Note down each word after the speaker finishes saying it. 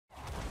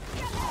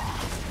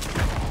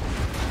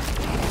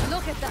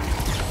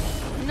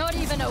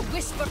even a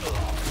whisper.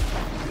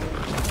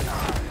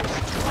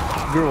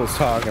 Girl was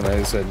talking.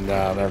 I said,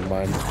 nah, never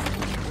mind.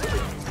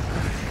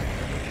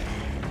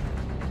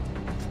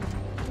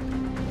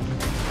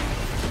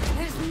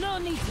 There's no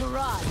need to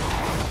run.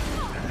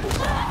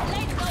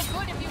 Light's no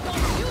good if you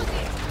don't use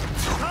it.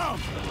 Come!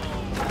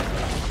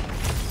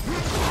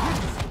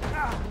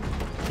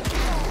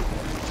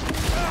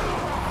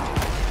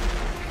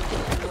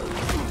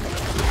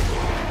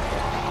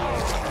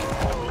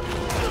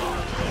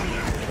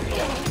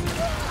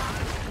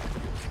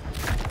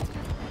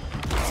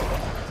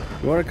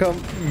 You want to come?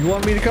 You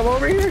want me to come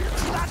over here?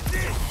 That's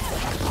it!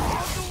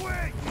 Out the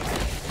way!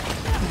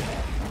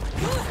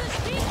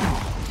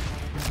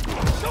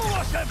 Show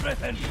us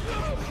everything!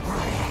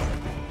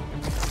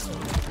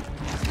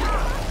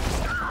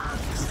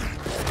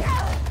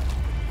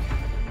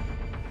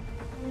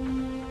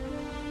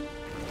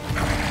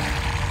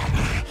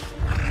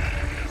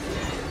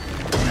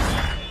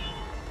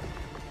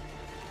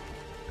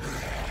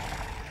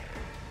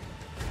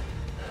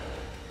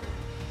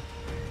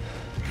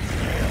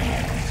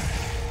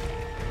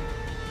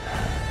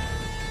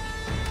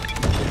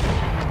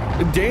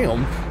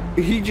 Damn,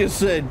 he just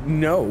said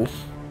no.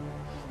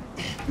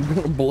 I'm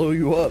gonna blow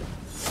you up.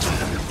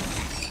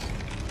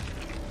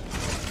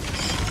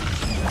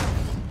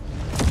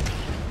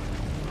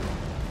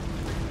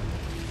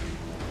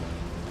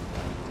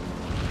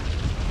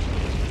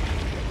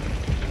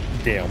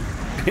 Damn.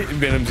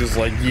 Venom's just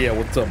like, yeah,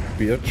 what's up,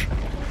 bitch?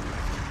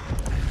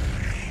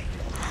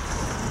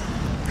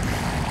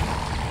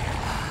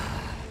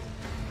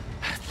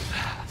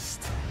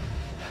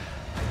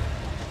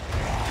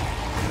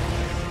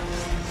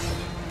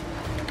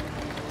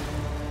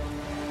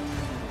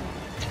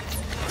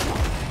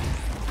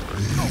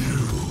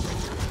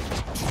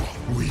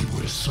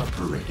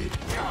 Separated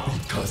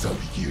because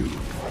of you.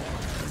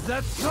 Is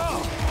that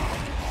so?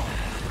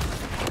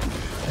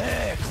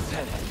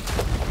 Excellent.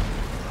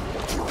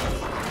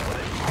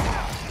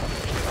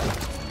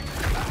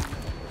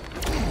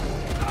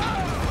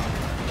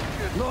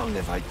 Long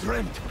have I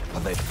dreamt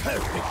of a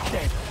perfect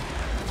death,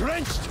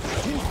 drenched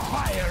in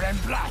fire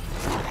and blood.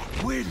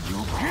 Will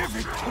you give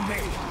it to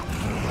me?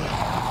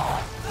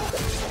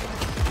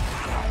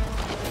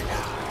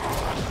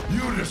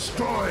 You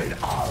destroyed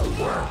our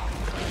work.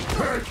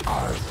 Hurt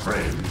our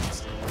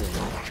friends.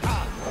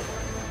 Come,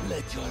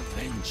 let your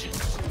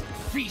vengeance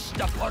feast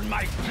upon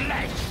my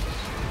flesh.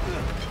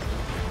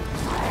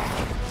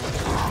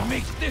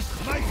 Make this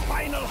my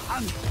final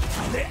hunt,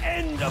 the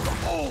end of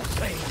all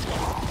things.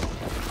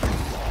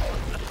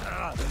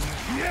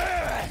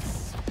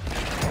 Yes!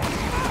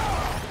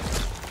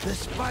 The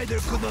spider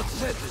could not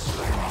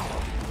satisfy me,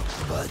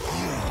 but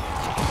you.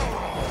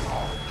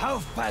 How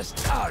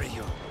fast are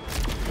you?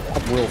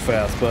 I'm real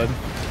fast, bud.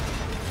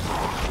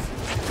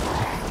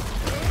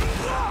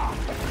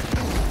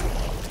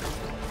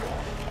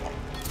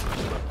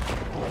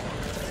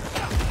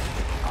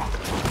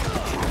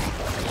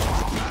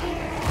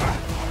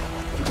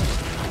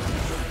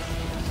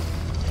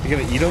 You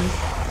gonna eat him?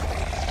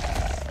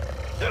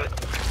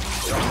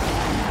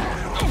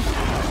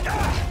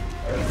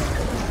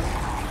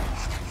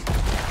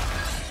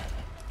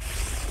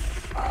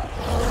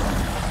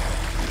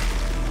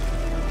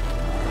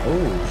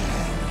 Oh.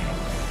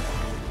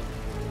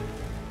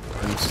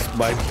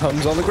 My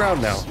tongue's on the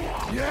ground now.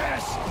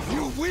 Yes,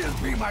 you will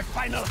be my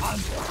final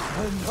hunt,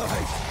 and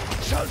I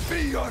shall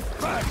be your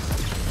first.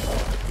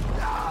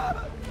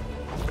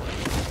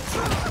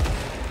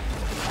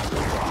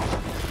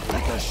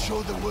 Let us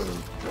show the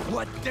world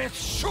what death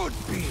should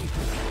be.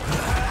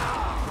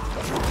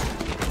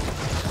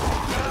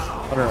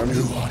 Hunter, I'm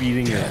just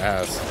beating your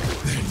ass.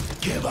 Then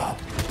give up.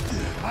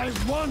 I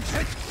want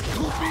it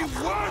to be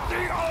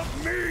worthy of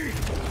me.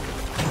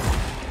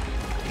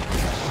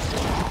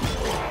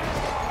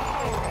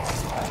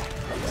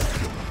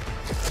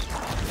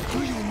 Do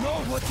you know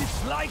what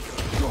it's like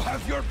to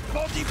have your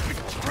body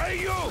betray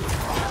you?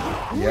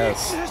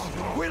 Yes. Weakness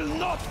will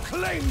not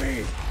claim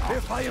me.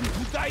 If I am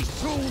to die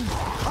soon,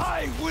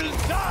 I will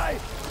die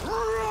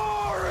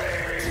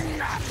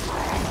roaring.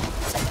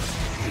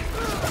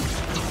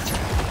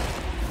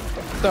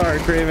 Sorry,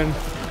 Kraven.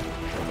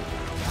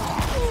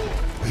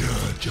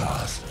 You're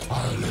just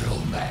a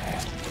little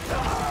man.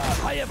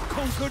 I have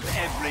conquered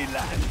every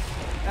land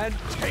and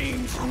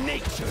tamed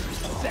nature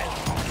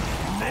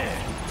itself.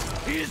 Man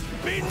is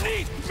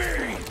beneath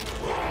me!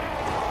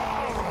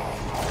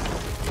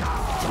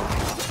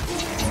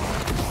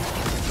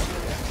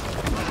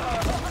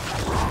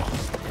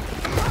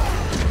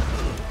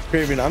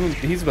 Kraven,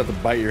 he's about to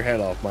bite your head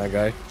off, my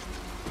guy.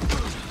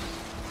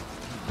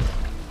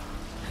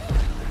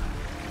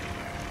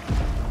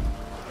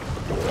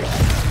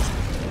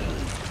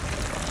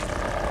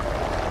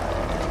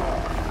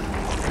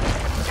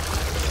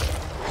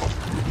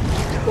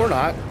 Or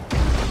not.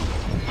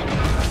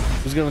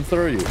 Who's gonna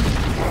throw you?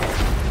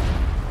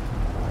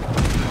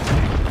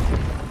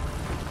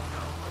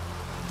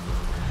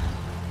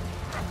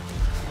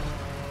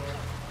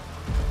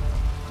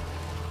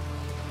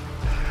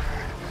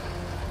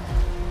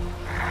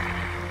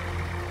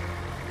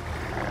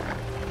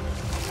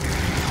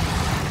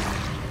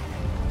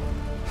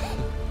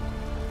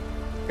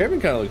 Kraven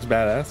kind of looks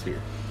badass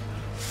here.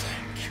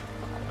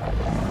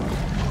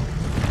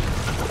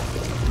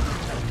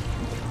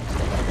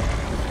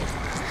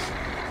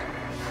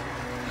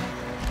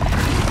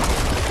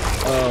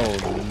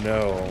 Oh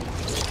no.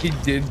 He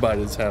did bite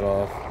his head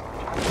off.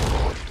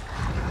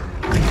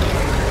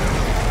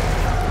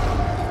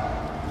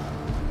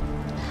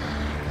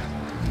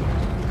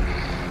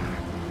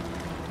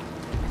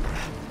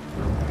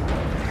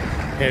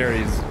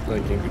 Harry's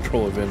like in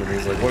control of Venom.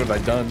 He's like, what have I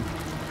done?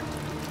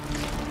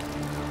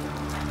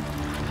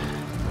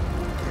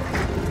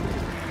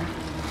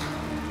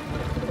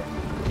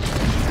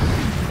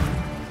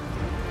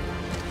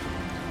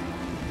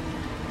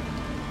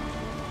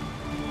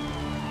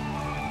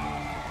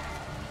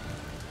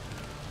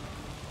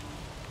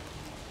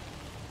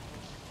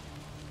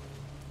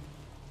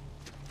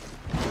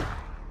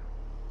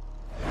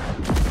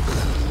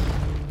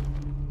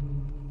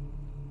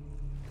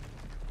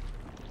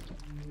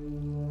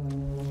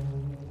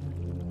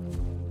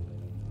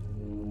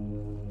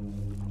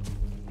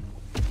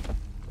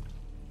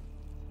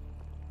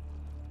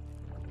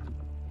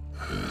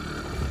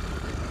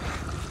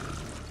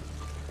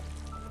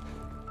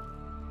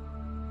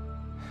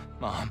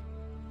 Mom.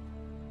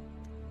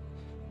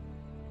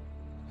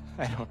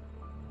 I don't...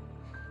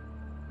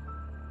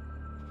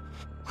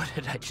 What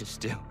did I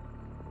just do?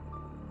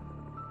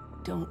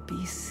 Don't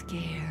be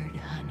scared,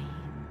 honey.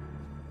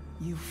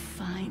 You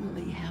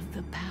finally have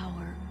the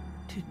power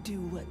to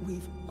do what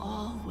we've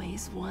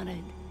always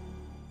wanted.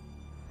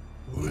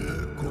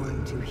 We're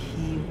going to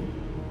heal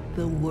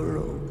the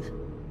world.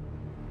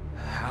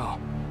 How?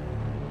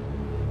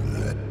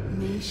 Let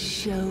me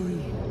show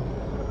you.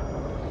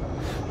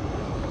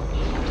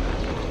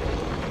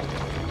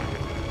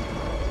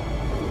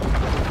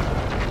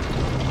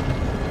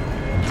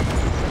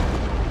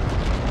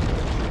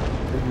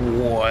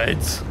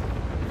 What?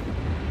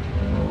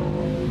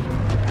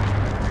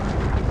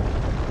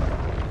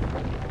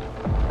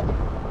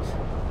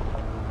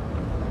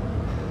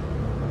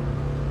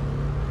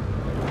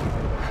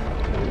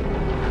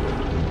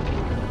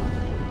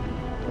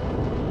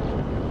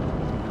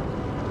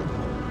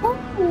 Oh,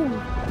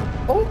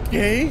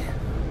 okay.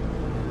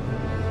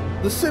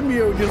 The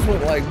symbiote just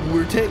went like,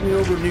 we're taking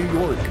over New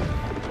York.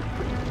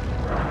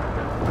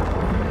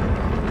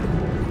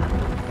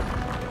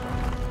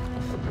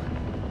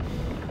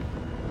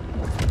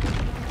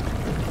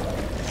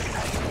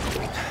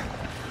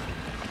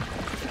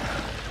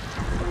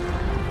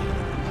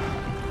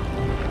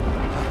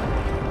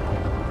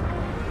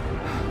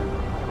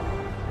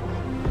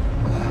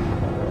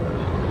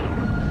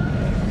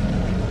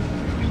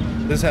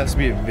 This has to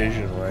be a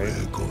vision, right?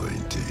 We're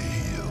going to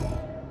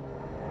heal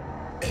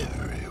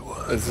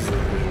everyone. This is a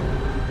vision.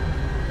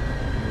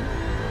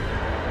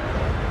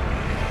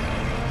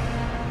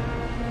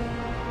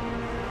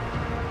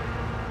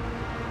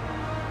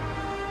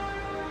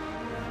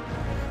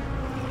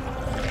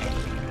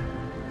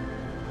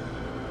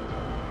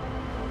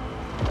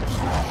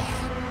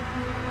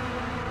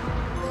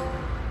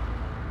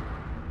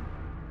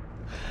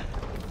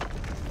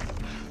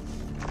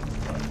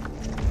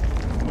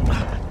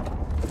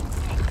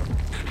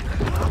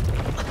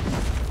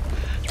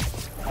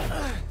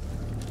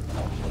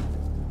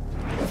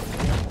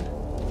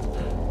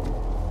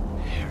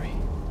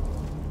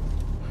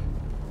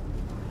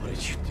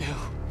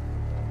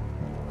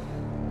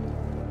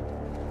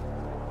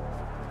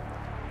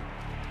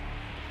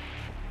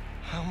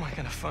 How am I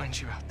gonna find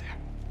you out there?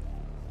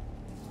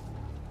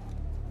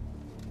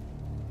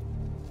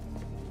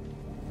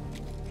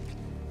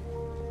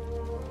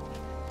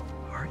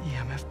 Our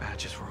EMF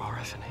badges were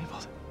RF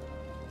enabled.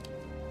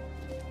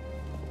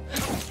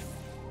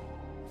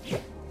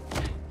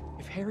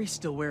 If Harry's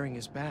still wearing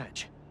his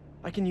badge,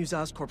 I can use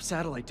Oscorp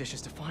satellite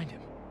dishes to find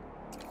him.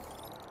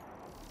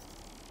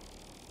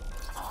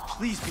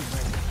 Please be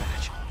wearing that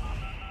badge.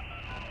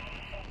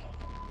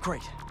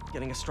 Great.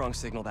 Getting a strong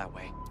signal that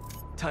way.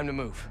 Time to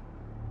move.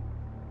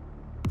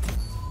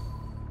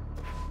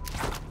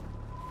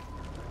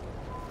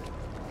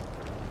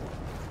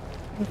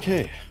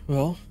 Okay,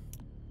 well,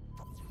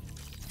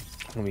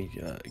 let me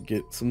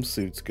get some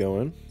suits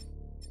going.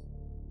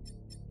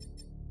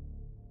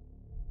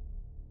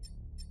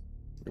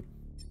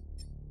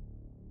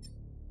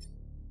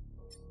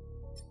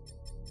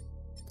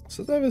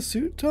 So do I have a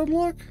suit to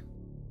unlock?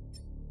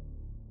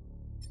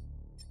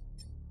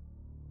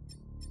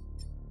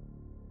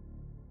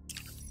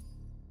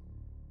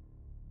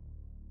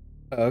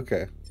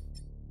 Okay.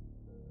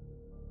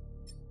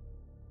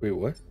 Wait,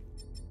 what?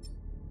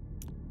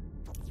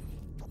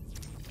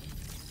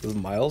 Does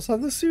Miles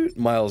have the suit?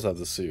 Miles have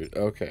the suit.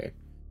 Okay.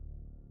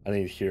 I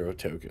need hero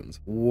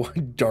tokens.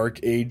 What Dark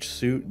Age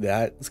suit?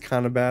 That's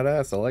kind of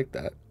badass. I like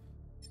that.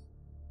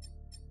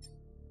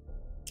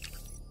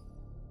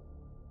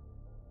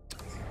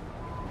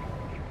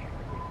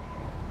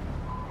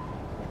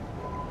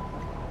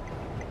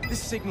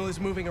 This signal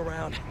is moving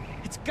around.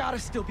 It's gotta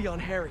still be on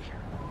Harry.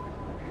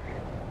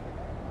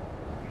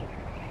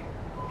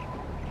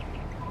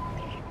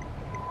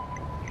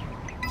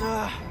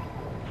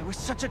 I was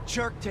such a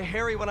jerk to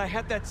Harry when I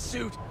had that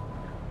suit.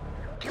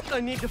 I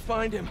need to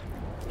find him,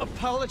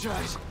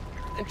 apologize,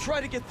 and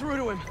try to get through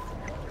to him.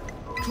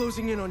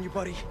 Closing in on you,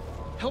 buddy.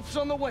 Help's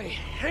on the way.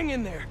 Hang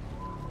in there.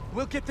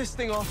 We'll get this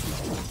thing off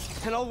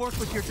you, and I'll work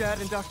with your dad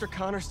and Dr.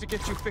 Connors to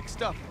get you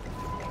fixed up.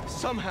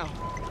 Somehow.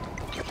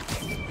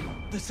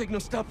 The signal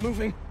stopped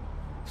moving.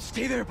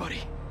 Stay there,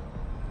 buddy.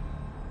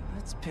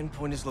 Let's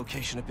pinpoint his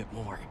location a bit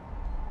more.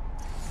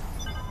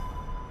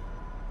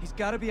 He's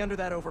got to be under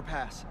that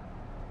overpass.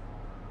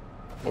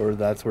 Or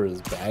that's where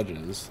his badge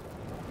is.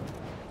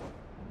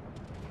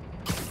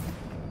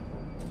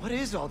 What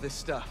is all this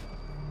stuff?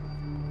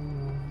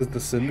 Is it the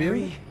symbiote?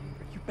 Harry,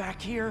 are you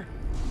back here?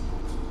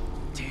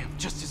 Damn,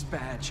 just his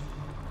badge.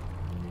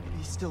 Maybe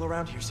he's still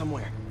around here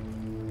somewhere.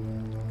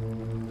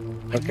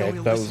 I know Okay,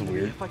 he'll that was listen to me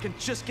weird. if I can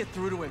just get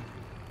through to him.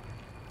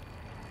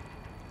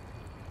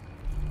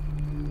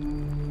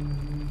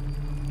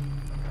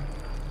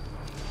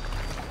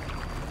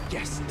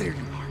 Yes, there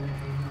you are.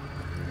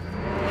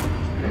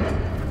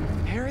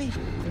 Harry,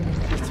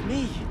 it's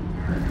me.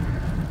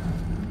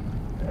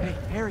 Hey,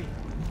 Harry,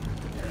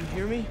 can you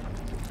hear me?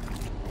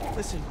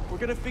 Listen, we're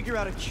gonna figure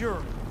out a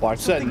cure.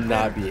 Watch that Something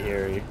not better. be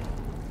Harry.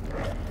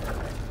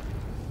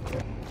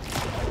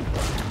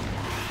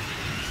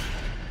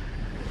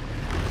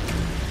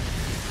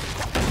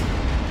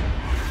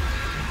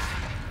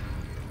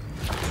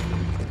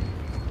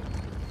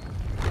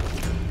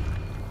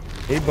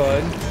 Hey,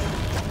 bud.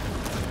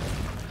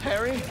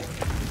 Harry?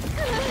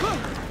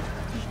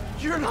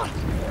 You're not...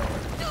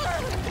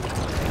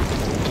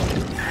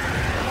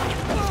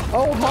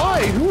 Oh,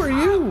 hi. Who are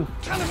you?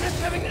 Kind of miss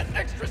having that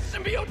extra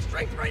symbiote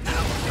strength right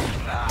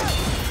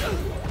now.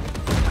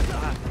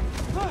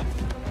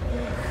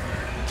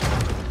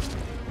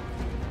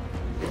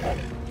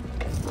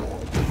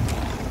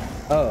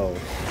 Oh.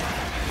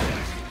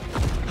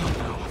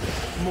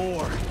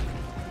 More.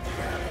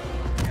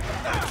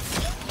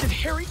 Did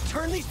Harry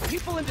turn these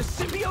people into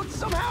symbiotes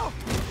somehow?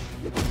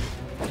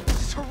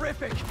 This is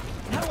horrific.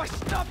 How do I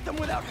stop them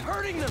without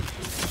hurting them?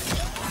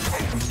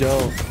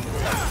 Don't.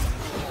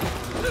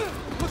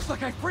 Looks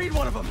like I freed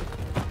one of them.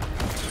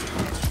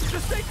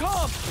 Just stay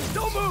calm.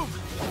 Don't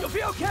move. You'll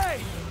be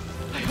okay.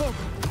 I hope.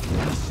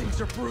 These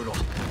things are brutal.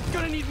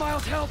 Gonna need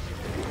Miles' help.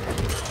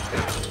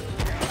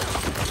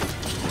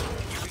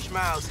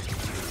 Miles,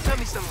 tell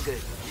me something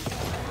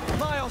good.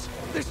 Miles,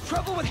 there's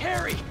trouble with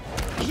Harry.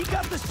 He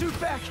got the suit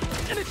back,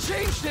 and it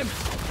changed him.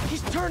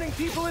 He's turning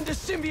people into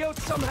symbiotes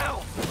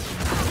somehow.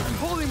 I'm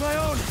holding my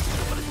own,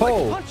 but it's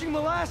like punching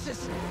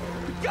molasses.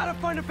 We gotta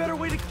find a better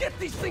way to get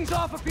these things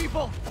off of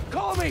people.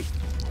 Call me.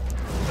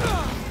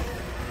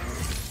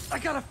 I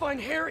gotta find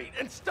Harry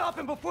and stop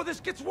him before this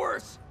gets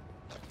worse.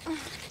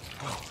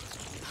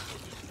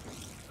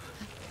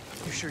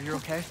 You sure you're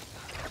okay?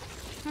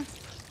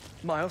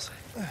 Miles,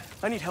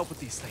 I need help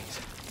with these things.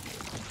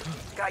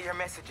 Got your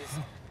messages.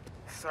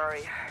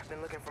 Sorry, I've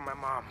been looking for my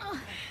mom.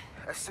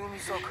 Assume you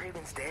saw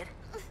Kraven's dead?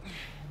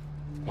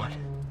 What?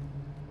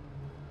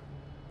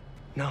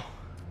 No.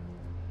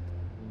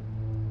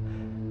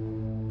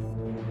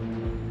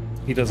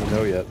 He doesn't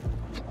know yet.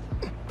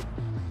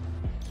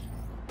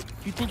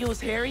 You think it was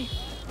Harry?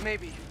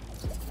 Maybe.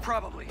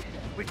 Probably.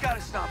 We've got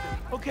to stop him.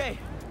 Okay,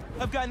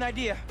 I've got an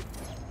idea.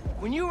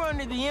 When you were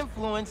under the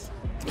influence,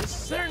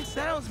 certain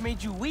sounds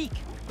made you weak.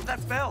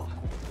 That bell.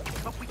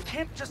 But we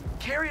can't just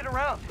carry it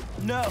around.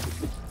 No,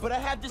 but I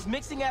have this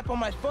mixing app on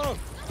my phone.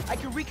 I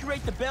can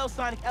recreate the bell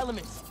sonic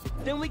elements.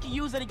 Then we can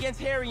use it against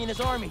Harry and his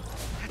army.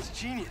 That's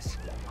genius.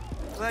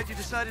 Glad you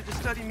decided to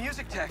study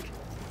music tech.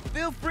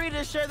 Feel free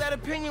to share that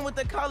opinion with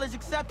the college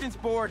acceptance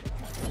board.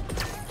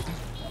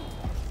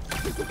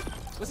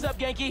 What's up,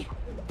 Genki?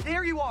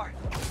 There you are.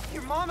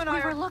 Your mom and I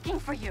We are... were looking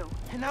for you.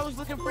 And I was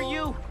looking for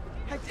you.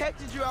 I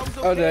texted you I was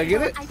okay. Oh, did I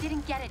get it? I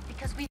didn't get it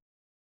because we've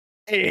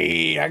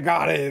Hey, I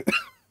got it.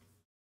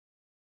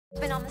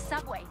 been on the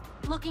subway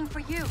looking for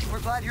you. We're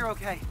glad you're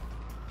okay.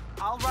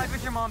 I'll ride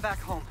with your mom back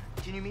home.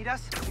 Can you meet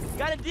us?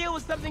 Gotta deal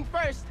with something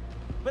first,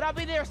 but I'll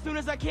be there as soon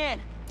as I can.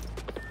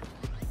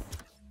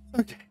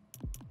 Okay.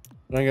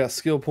 And I got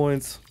skill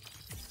points.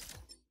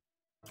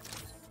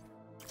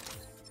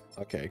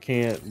 Okay, I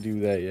can't do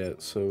that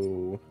yet,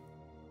 so...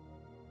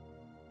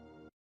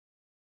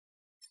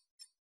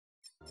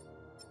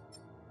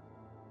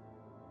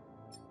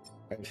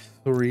 Alright,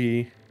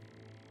 3.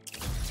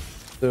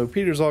 So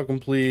Peter's all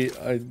complete.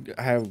 I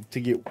have to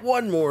get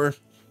one more.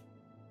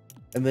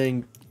 And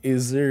then,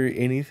 is there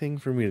anything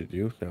for me to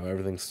do? No,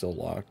 everything's still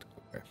locked.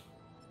 Okay.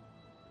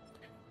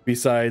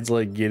 Besides,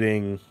 like,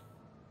 getting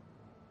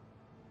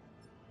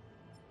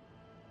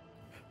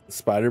the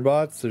spider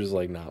bots, there's,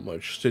 like, not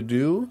much to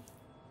do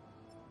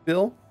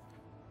still.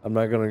 I'm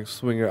not gonna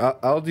swing around.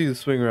 I'll do the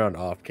swing around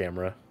off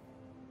camera.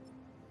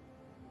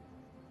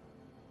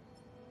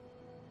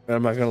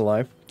 I'm not gonna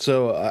lie.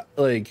 So,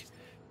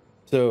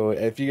 so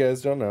if you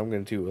guys don't know, I'm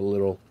gonna do a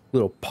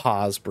little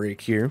pause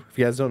break here. If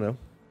you guys don't know,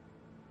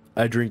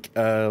 I drink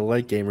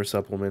light gamer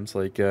supplements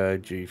like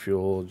G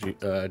Fuel,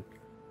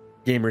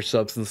 Gamer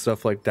Subs and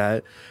stuff like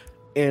that.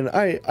 And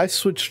I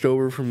switched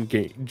over from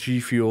G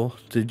Fuel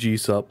to G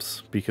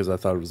Subs because I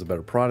thought it was a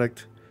better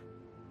product.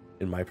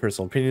 in my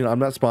personal opinion. I'm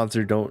not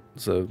sponsored, don't,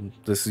 so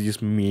this is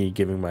just me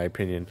giving my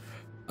opinion.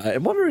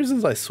 And one of the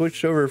reasons I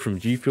switched over from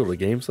G Fuel to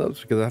Game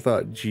Subs because I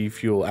thought G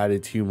Fuel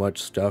added too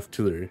much stuff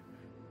to their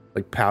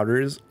like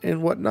powders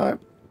and whatnot.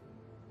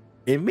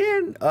 And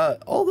man,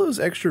 all those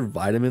extra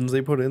vitamins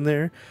they put in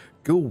there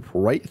go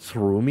right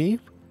through me,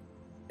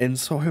 and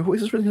so I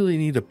always really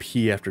need to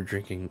pee after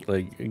drinking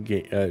like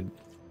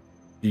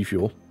G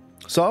Fuel.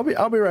 So I'll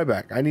be right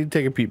back. I need to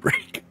take a pee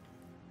break.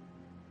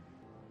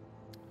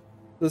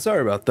 So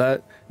sorry about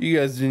that. You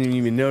guys didn't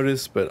even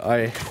notice, but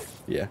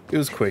yeah, it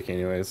was quick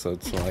anyway, so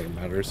it's not like it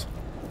matters.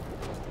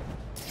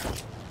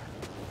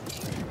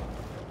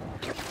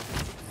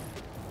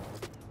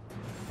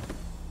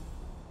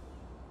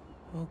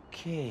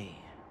 Okay.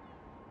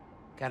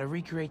 Gotta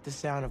recreate the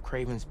sound of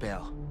Kraven's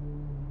bell.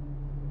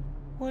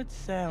 What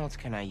sounds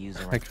can I use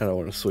around? I kind of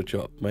want to switch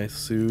up my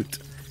suit.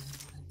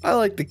 I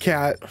like the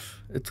cat.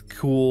 It's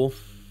cool.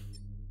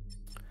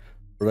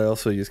 But I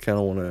also just kind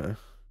of want to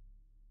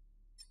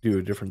do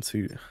a different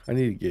suit. I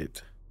need to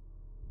get...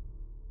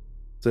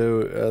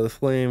 So, the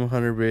Flame,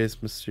 Hunter Base,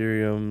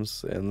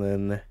 Mysteriums, and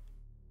then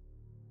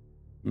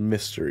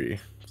Mystery.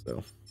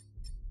 So,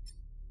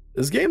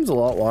 this game's a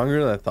lot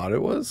longer than I thought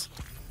it was.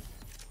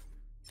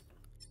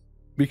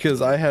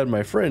 Because I had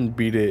my friend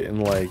beat it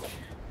in like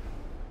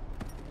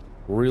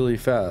really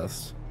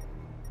fast.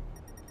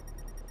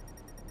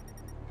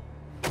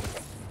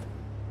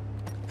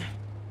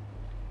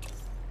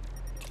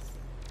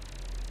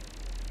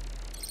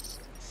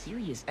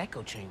 Serious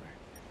echo chamber.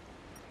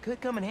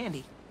 Could come in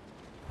handy.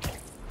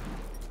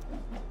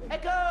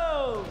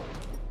 Echo!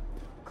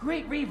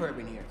 Great reverb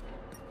in here.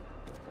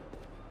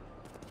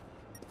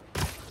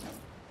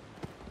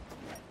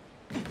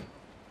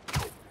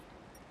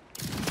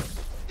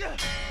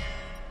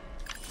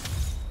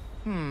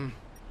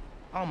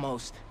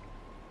 Almost.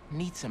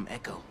 Need some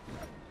echo.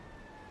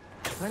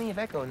 Plenty of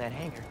echo in that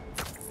hangar.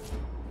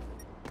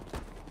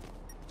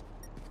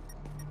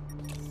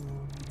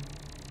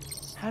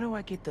 How do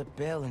I get the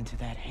bell into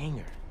that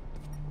hangar?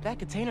 That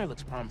container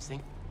looks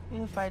promising.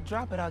 If I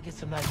drop it, I'll get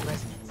some nice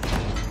resonance.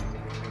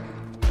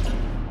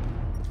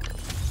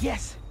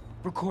 Yes!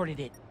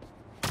 Recorded it.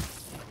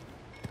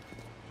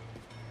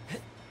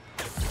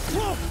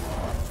 Whoa!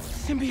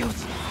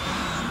 Symbiotes!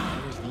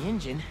 There's the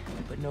engine,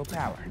 but no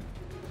power.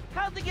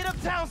 How'd they get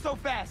uptown so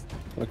fast?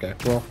 Okay,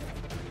 well.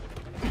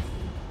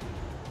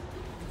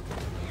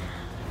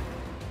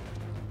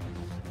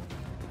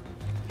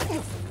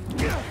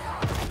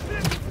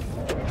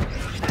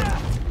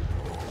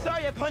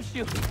 Sorry I punched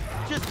you.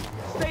 Just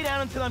stay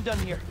down until I'm done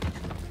here.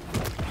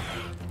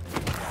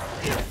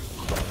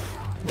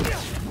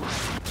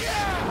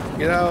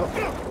 Get out.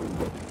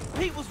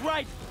 Pete was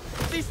right.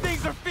 These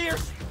things are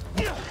fierce.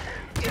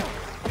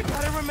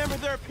 Gotta remember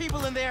there are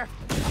people in there.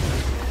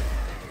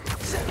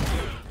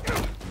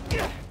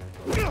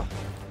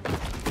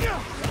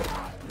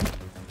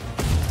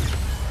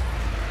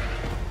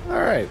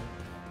 Alright.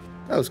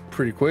 That was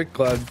pretty quick.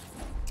 Glad.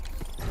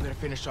 Better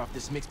finish off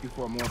this mix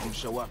before more of them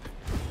show up.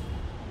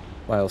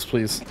 Miles,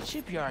 please.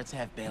 Shipyards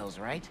have bells,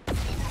 right?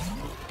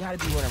 Gotta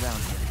be one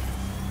around here.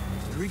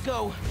 Here we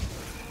go.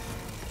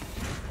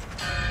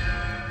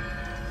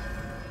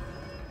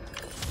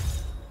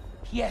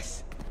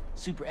 Yes,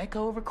 Super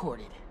Echo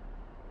recorded.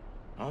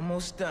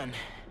 Almost done.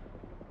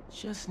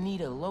 Just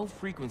need a low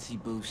frequency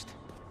boost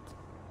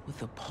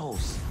with a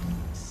pulse.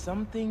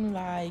 Something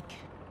like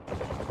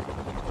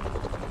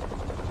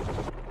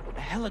a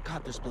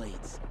helicopter's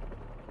blades.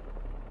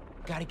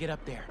 Gotta get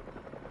up there.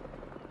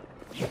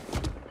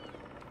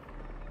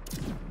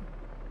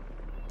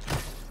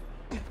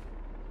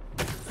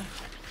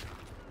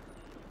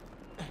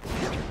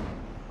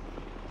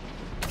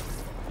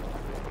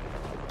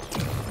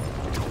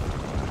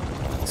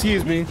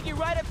 Excuse me. Get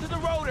right up to the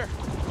rotor.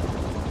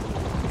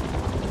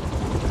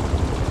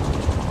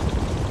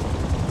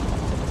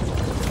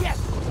 Yes,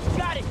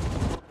 got it.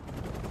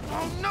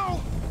 Oh no,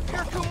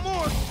 here come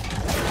more.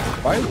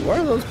 Why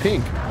are those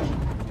pink?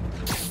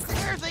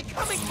 Where are they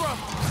coming from?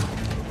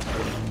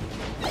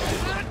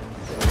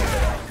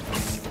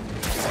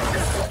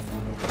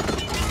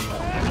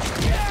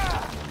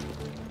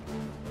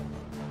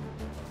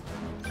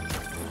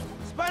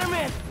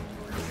 Spider-Man,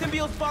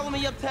 symbiotes follow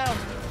me uptown.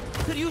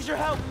 Could use your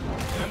help.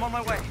 I'm on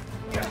my way.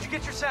 Did you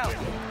get your sound?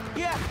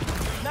 Yeah,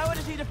 now I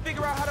just need to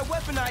figure out how to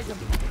weaponize them.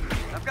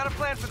 I've got a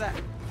plan for that.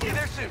 Be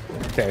there soon.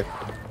 Okay.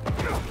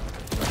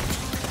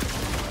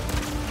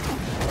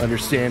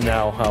 Understand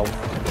now how.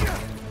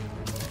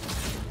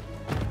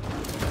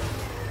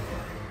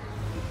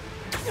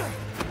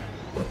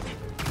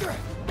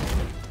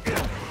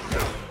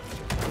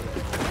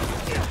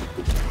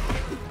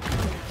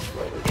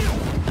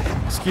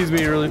 Excuse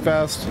me, really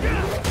fast.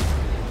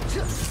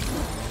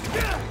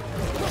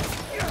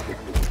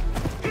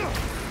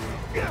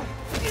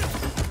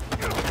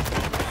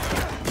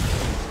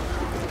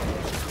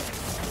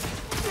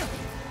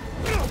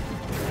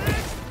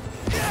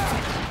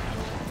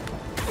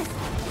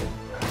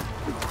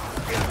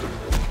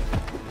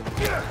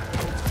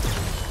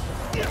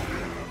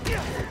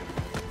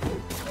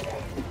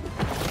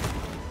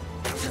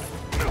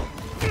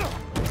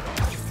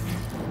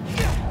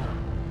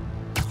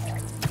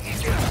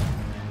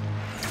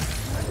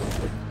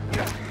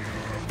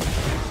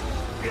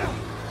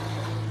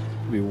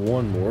 Be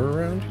one more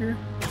around here.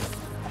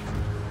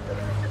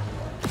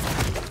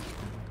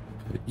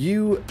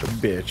 You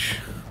bitch.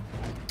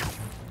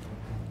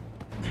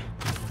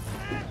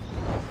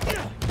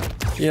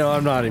 You know,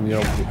 I'm not even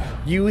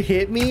gonna. You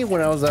hit me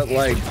when I was at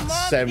like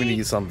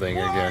 70 something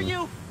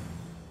again.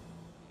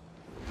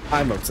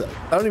 I'm upset.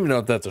 I don't even know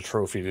if that's a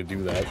trophy to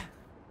do that.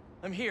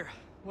 I'm here.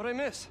 What'd I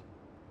miss?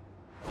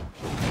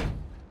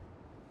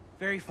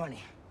 Very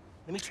funny.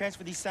 Let me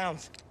transfer these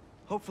sounds.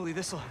 Hopefully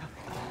this'll help.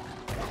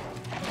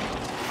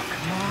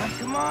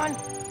 Come on,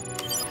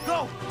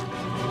 go!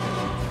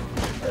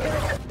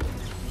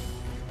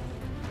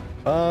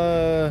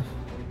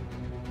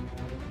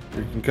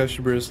 Your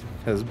concussion burst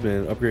has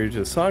been upgraded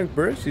to a sonic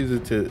burst. Use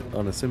it to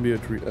on a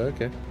symbiote tree.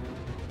 Okay.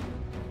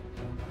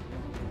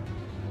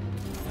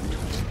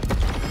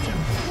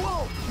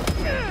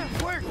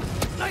 Whoa! Work!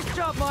 Nice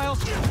job,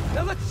 Miles.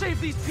 Now let's save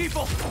these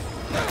people.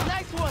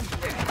 Nice one!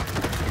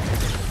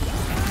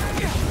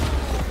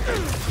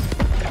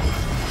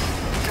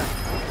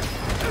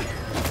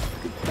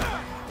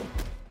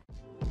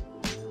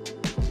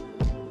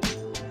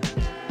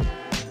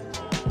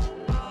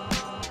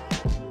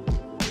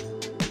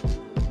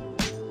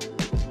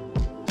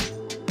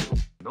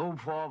 No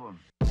problem.